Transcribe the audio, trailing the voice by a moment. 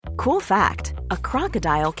Cool fact, a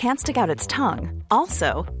crocodile can't stick out its tongue.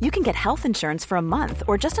 Also, you can get health insurance for a month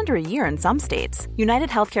or just under a year in some states. United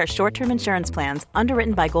Healthcare short-term insurance plans,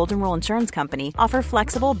 underwritten by Golden Rule Insurance Company, offer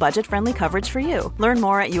flexible, budget-friendly coverage for you. Learn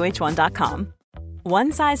more at uh1.com.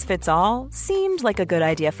 One size fits all seemed like a good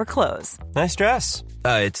idea for clothes. Nice dress.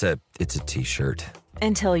 It's a t-shirt.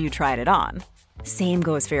 Until you tried it on. Same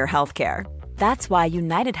goes for your healthcare. That's why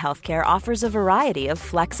United Healthcare offers a variety of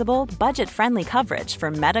flexible, budget-friendly coverage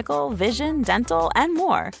for medical, vision, dental, and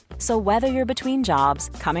more. So whether you're between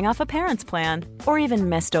jobs, coming off a parent's plan, or even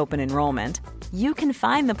missed open enrollment, you can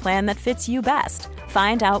find the plan that fits you best.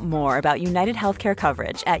 Find out more about United Healthcare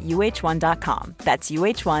coverage at uh1.com. That's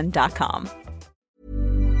uh1.com.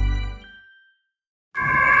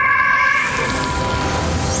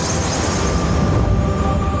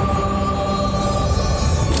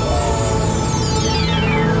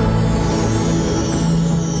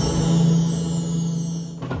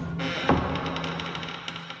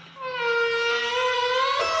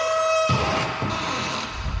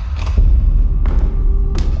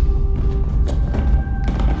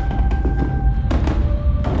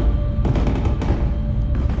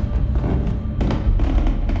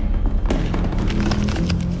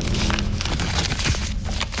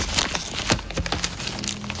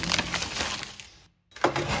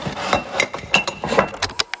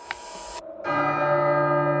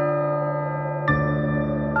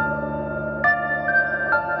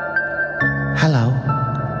 Hello.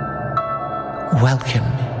 Welcome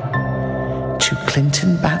to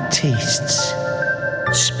Clinton Baptiste's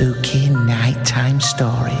Spooky Nighttime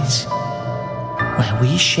Stories, where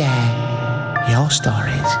we share your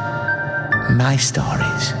stories, my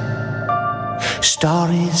stories,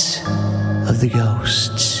 stories of the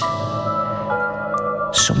ghosts.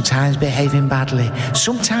 Sometimes behaving badly,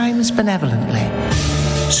 sometimes benevolently,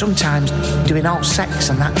 sometimes doing all sex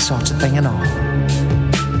and that sort of thing and all.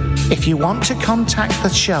 If you want to contact the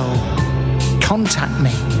show, contact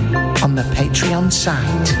me on the Patreon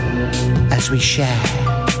site as we share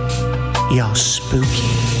your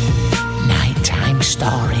spooky nighttime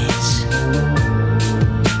stories.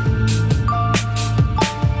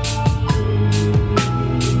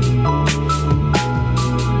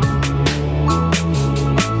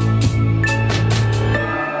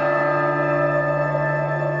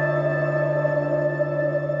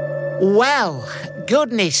 Well,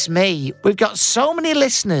 goodness me, we've got so many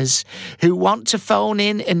listeners who want to phone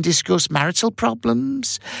in and discuss marital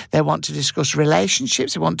problems. They want to discuss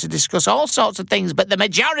relationships. They want to discuss all sorts of things, but the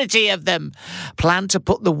majority of them plan to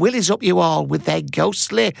put the willies up you all with their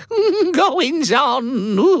ghostly goings-on.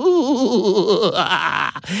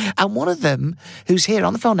 And one of them, who's here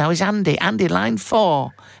on the phone now, is Andy. Andy, line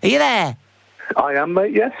 4. Are you there? I am,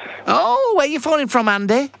 mate, yes. Oh, where are you phoning from,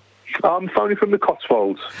 Andy? I'm phoning from the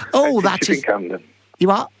Cotswolds. Oh, that is... Camden. You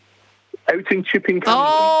what? Out in Chipping Camden.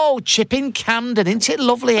 Oh, Chipping Camden. Isn't it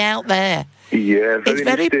lovely out there? Yeah, very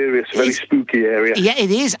mysterious, very spooky area. Yeah, it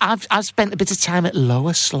is. I've spent a bit of time at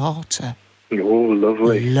Lower Slaughter. Oh,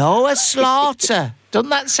 lovely. Lower Slaughter. Doesn't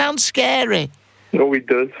that sound scary? No, it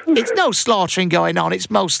does. It's no slaughtering going on. It's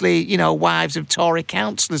mostly, you know, wives of Tory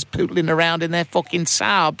councillors pootling around in their fucking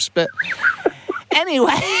Saabs, but...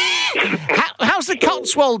 Anyway, how's the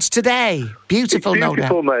Cotswolds today? Beautiful, no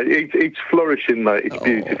doubt. Beautiful, mate. It's flourishing, mate. It's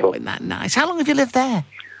beautiful. Isn't that nice? How long have you lived there?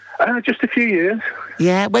 Just a few years.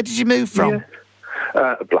 Yeah, where did you move from?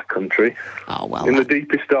 Yeah. Black Country. Oh, well. In the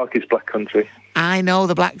deepest, darkest Black Country. I know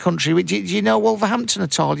the Black Country. Do you know Wolverhampton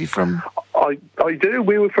at all? Are you from... I do.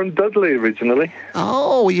 We were from Dudley originally.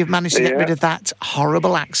 Oh, you've managed to get rid of that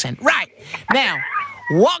horrible accent. Right. Now,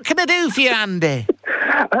 what can I do for you, Andy?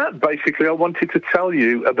 Basically, I wanted to tell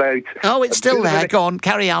you about... Oh, it's still there. Go on,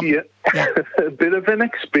 carry on. Yeah. A bit of an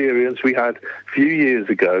experience we had a few years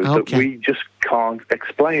ago that we just can't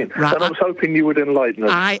explain. Right. And I was hoping you would enlighten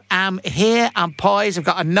us. I am here. I'm poised. I've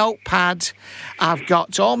got a notepad. I've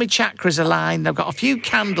got all my chakras aligned. I've got a few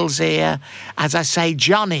candles here. As I say,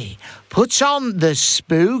 Johnny, put on the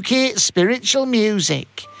spooky spiritual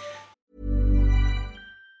music.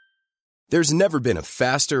 There's never been a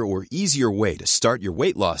faster or easier way to start your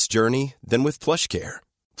weight loss journey than with PlushCare.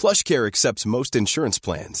 PlushCare accepts most insurance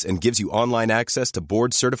plans and gives you online access to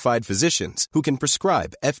board-certified physicians who can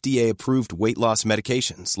prescribe FDA-approved weight loss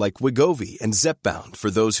medications like Wegovy and Zepbound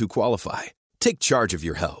for those who qualify. Take charge of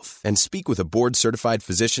your health and speak with a board-certified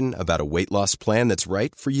physician about a weight loss plan that's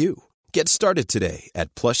right for you. Get started today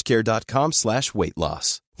at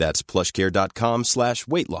plushcare.com/weight-loss. That's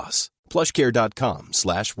plushcare.com/weight-loss.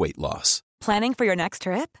 plushcare.com/weight-loss. Planning for your next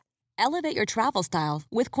trip? Elevate your travel style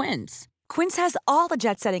with Quince. Quince has all the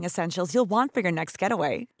jet-setting essentials you'll want for your next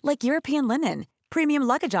getaway, like European linen, premium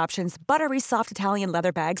luggage options, buttery soft Italian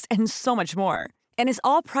leather bags, and so much more. And is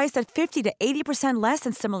all priced at 50 to 80% less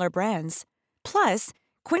than similar brands. Plus,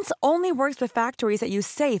 Quince only works with factories that use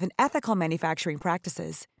safe and ethical manufacturing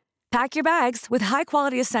practices. Pack your bags with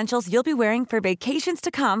high-quality essentials you'll be wearing for vacations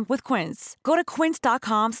to come with Quince. Go to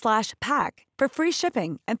quince.com/pack for free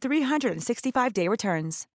shipping and 365-day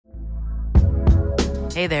returns.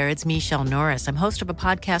 Hey there, it's Michelle Norris. I'm host of a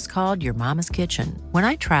podcast called Your Mama's Kitchen. When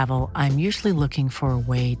I travel, I'm usually looking for a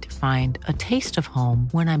way to find a taste of home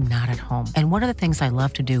when I'm not at home. And one of the things I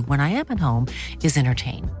love to do when I am at home is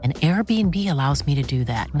entertain. And Airbnb allows me to do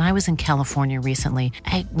that. When I was in California recently,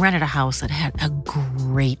 I rented a house that had a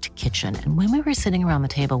great kitchen. And when we were sitting around the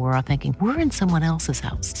table, we were all thinking, we're in someone else's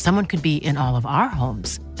house. Someone could be in all of our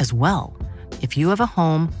homes as well. If you have a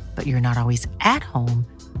home, but you're not always at home,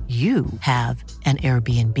 you have an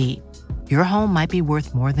Airbnb. Your home might be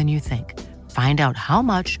worth more than you think. Find out how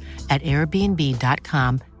much at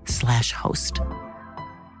airbnb.com/host.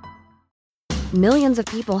 Millions of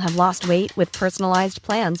people have lost weight with personalized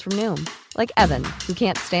plans from Noom. Like Evan, who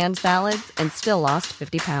can't stand salads and still lost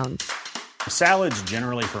 50 pounds. Salads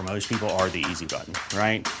generally for most people are the easy button,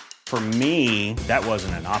 right? For me, that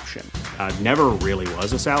wasn't an option. I never really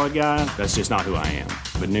was a salad guy. That's just not who I am.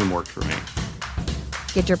 But Noom worked for me.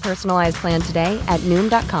 Get your personalized plan today at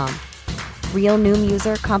Noom.com. Real Noom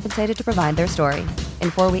user compensated to provide their story.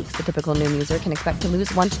 In 4 weeks, the typical Noom user can expect to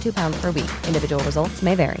lose 1 to 2 pounds per week. Individual results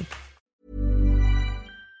may vary.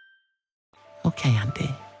 Okay,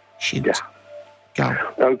 Andy. Shoot. Yeah. Go.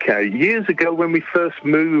 Okay. Years ago, when we first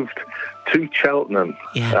moved to Cheltenham,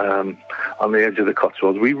 on the edge of the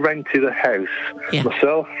Cotswolds, we rented a house,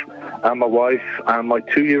 myself and my wife and my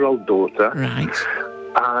 2-year-old daughter. Right.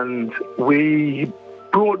 And we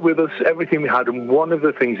brought with us everything we had, and one of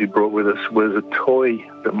the things we brought with us was a toy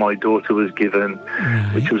that my daughter was given,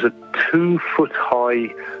 which was a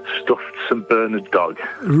 2-foot-high stuffed St. Bernard dog.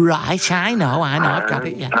 Right, I know, I've got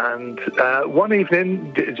it, yeah. And one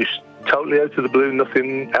evening, just totally out of the blue,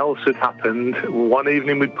 nothing else had happened. One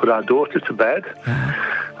evening we put our daughter to bed,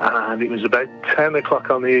 and it was about 10 o'clock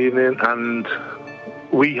on the evening, and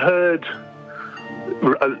we heard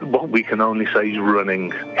what we can only say is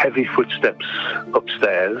running, heavy footsteps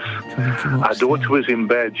upstairs. Our daughter was in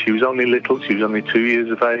bed. She was only little. She was only 2 years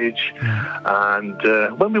of age. And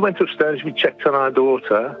when we went upstairs, we checked on our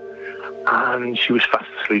daughter, and she was fast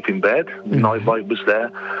asleep in bed. The night light was there.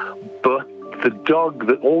 But the dog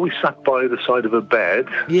that always sat by the side of her bed,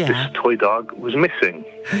 this toy dog, was missing.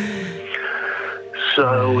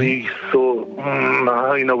 So we thought,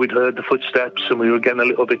 we'd heard the footsteps and we were getting a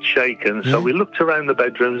little bit shaken. So we looked around the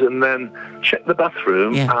bedrooms and then checked the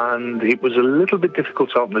bathroom, and it was a little bit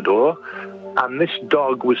difficult to open the door. And this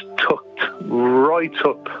dog was tucked right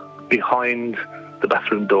up behind the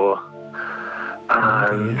bathroom door.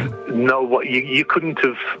 And you couldn't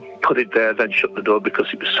have put it there, then shut the door,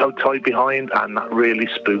 because it was so tight behind, and that really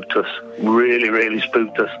spooked us. Really, really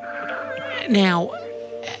spooked us. Now,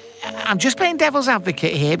 I'm just playing devil's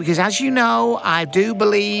advocate here because, as you know, I do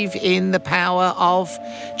believe in the power of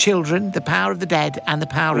children, the power of the dead, and the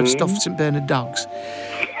power of stuffed St. Bernard dogs.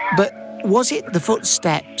 But was it the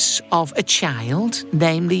footsteps of a child,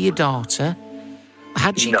 namely your daughter?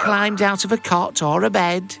 Had she climbed out of a cot or a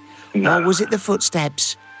bed? No. Or was it the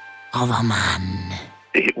footsteps of a man?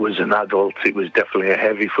 It was an adult. It was definitely a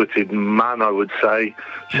heavy-footed man, I would say.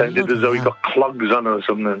 Sounded as though he got clogs on or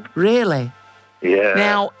something. Really? Yeah.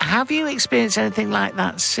 Now, have you experienced anything like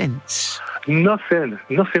that since? Nothing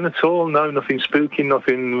at all. No, nothing spooky,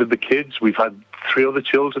 nothing with the kids. We've had 3 other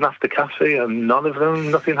children after Cassie, and none of them,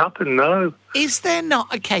 nothing happened, no. Is there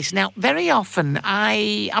not a case? Now, very often,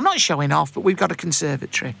 I'm not showing off, but we've got a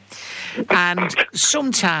conservatory. And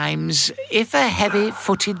sometimes, if a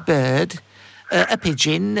heavy-footed bird, a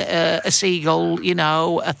pigeon, a seagull,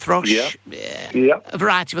 a thrush, a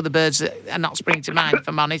variety of other birds that are not springing to mind, if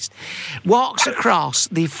I'm honest, walks across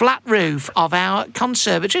the flat roof of our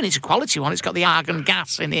conservatory, and it's a quality one. It's got the argon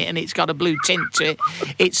gas in it, and it's got a blue tint to it.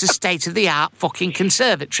 It's a state-of-the-art fucking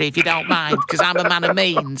conservatory, if you don't mind, because I'm a man of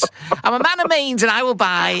means. I'm a man of means, and I will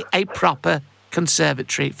buy a proper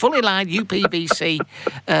conservatory, fully lined UPVC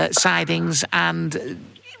sidings and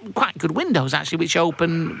quite good windows, actually, which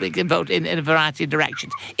open in a variety of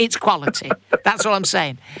directions. It's quality. That's all I'm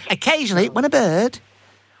saying. Occasionally, when a bird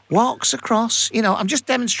walks across, I'm just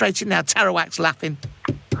demonstrating now, Tarawak's laughing.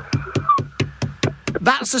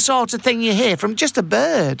 That's the sort of thing you hear from just a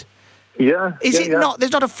bird. Yeah. Is it not?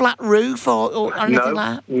 There's not a flat roof or anything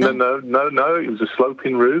like that? No. It was a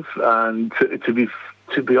sloping roof, and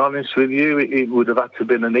to be honest with you, it would have had to have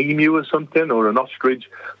been an emu or something, or an ostrich,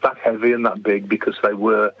 that heavy and that big, because they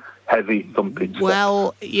were heavy thumping steps.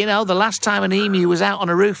 Well, you know, the last time an emu was out on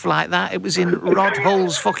a roof like that, it was in Rod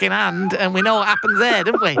Hull's fucking hand, and we know what happened there,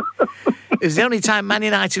 don't we? It was the only time Man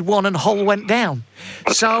United won and Hull went down.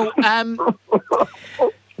 So,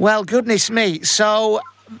 well, goodness me. So,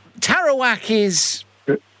 Tarawak is...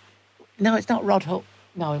 No, it's not Rod Hull.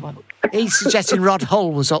 No, it wasn't. He's suggesting Rod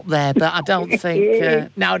Hull was up there, but I don't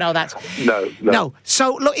think... No, that's... No.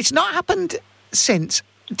 So, look, it's not happened since.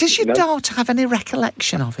 Does your daughter have any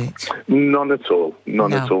recollection of it? None at all.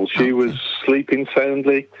 None at all. She was sleeping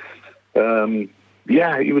soundly.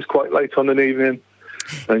 It was quite late on an evening,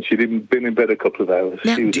 and she'd been in bed a couple of hours.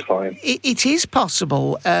 Now, she was fine. It is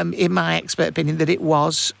possible, in my expert opinion, that it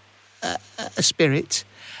was a spirit.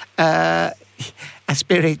 A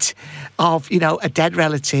spirit of, a dead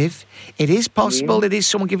relative. It is possible it is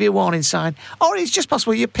someone give you a warning sign. Or it's just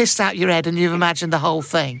possible you're pissed out your head and you've imagined the whole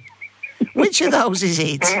thing. Which of those is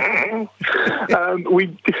it?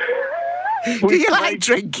 Do you like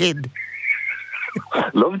drinking?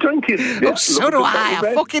 Love drinking. Yeah, so do I.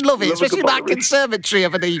 I fucking love it, especially my conservatory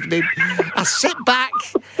of an evening. I sit back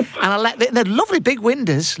and I let the lovely big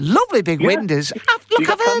windows. I've earned it.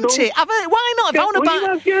 Why not?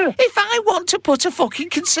 If I want to put a fucking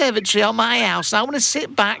conservatory on my house, I want to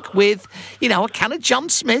sit back with, a can of John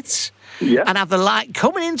Smith's and have the light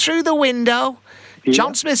coming in through the window.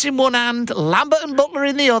 John Smith's in one hand, Lambert and Butler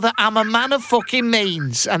in the other. I'm a man of fucking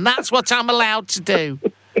means, and that's what I'm allowed to do.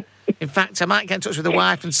 In fact, I might get in touch with the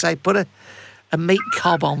wife and say, put a meat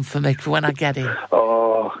cob on for me for when I get in.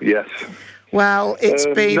 Oh, yes. Well, it's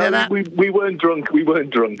been... we weren't drunk. I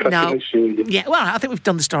can assure you. Yeah, well, I think we've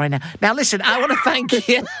done the story now. Now, listen, I want to thank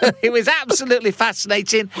you. It was absolutely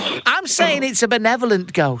fascinating. I'm saying it's a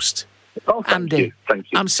benevolent ghost. Oh, thank you.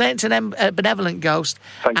 I'm saying it's a benevolent ghost,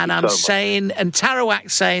 and I'm saying, and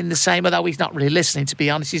Tarawak's saying the same, although he's not really listening, to be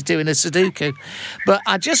honest, he's doing a Sudoku. But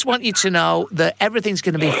I just want you to know that everything's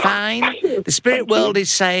going to be fine. The spirit world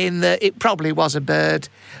is saying that it probably was a bird,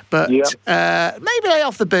 but maybe lay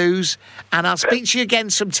off the booze, and I'll speak to you again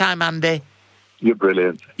sometime, Andy. You're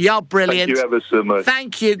brilliant. You're brilliant. Thank you ever so much.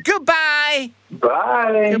 Thank you. Goodbye.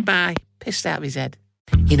 Bye. Goodbye. Pissed out of his head.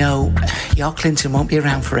 Your Clinton won't be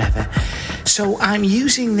around forever. So I'm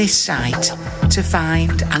using this site to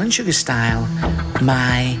find, Alan Sugar style,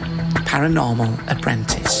 my paranormal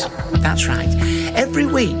apprentice. That's right. Every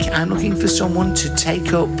week I'm looking for someone to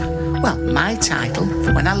take up, my title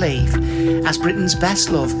for when I leave as Britain's best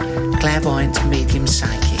loved clairvoyant medium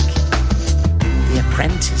psychic. The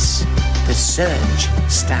Apprentice. The search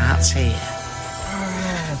starts here.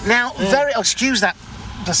 Now, excuse that.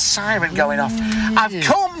 The siren going off. I've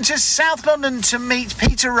come to South London to meet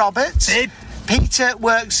Peter Roberts. Peter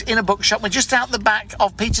works in a bookshop. We're just out the back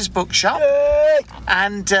of Peter's bookshop.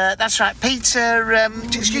 And that's right, Peter,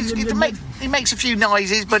 he makes a few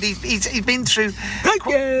noises, but he's been through...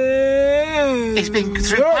 He's been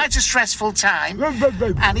through quite a stressful time.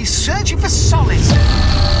 And he's searching for solace.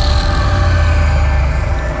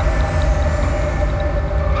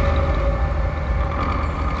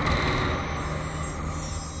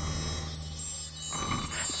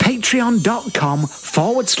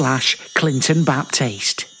 Patreon.com/Clinton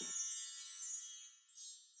Baptiste.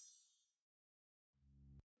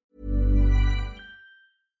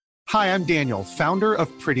 Hi, I'm Daniel, founder of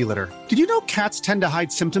Pretty Litter. Did you know cats tend to hide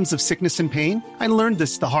symptoms of sickness and pain? I learned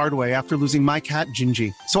this the hard way after losing my cat,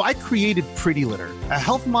 Gingy. So I created Pretty Litter, a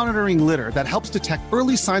health monitoring litter that helps detect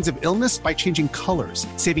early signs of illness by changing colors,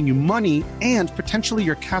 saving you money and potentially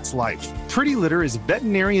your cat's life. Pretty Litter is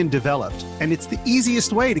veterinarian developed, and it's the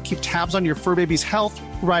easiest way to keep tabs on your fur baby's health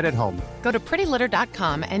right at home. Go to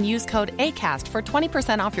prettylitter.com and use code ACAST for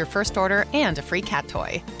 20% off your first order and a free cat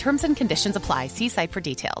toy. Terms and conditions apply. See site for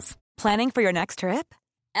details. Planning for your next trip?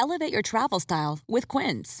 Elevate your travel style with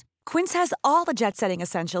Quince. Quince has all the jet-setting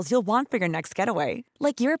essentials you'll want for your next getaway,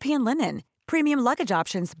 like European linen, premium luggage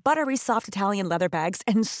options, buttery soft Italian leather bags,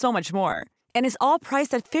 and so much more. And is all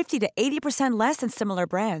priced at 50 to 80% less than similar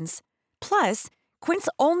brands. Plus, Quince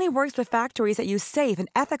only works with factories that use safe and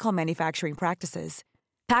ethical manufacturing practices.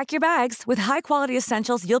 Pack your bags with high-quality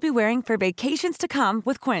essentials you'll be wearing for vacations to come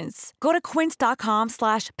with Quince. Go to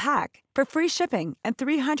quince.com/pack for free shipping and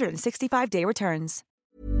 365-day returns.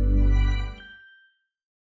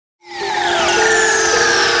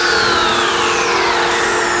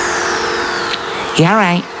 Yeah,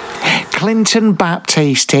 right. Clinton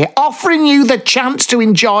Baptiste here, offering you the chance to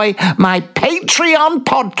enjoy my Patreon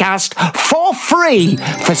podcast for free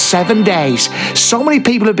for 7 days. So many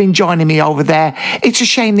people have been joining me over there. It's a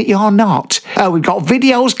shame that you're not. We've got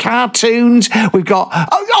videos, cartoons, we've got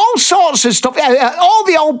all sorts of stuff, all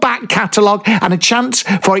the old back catalogue, and a chance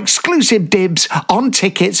for exclusive dibs on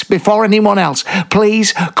tickets before anyone else.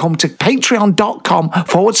 Please come to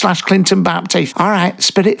patreon.com/Clinton Baptiste. All right,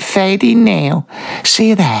 spirit fading now. See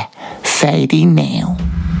you there. Fading now.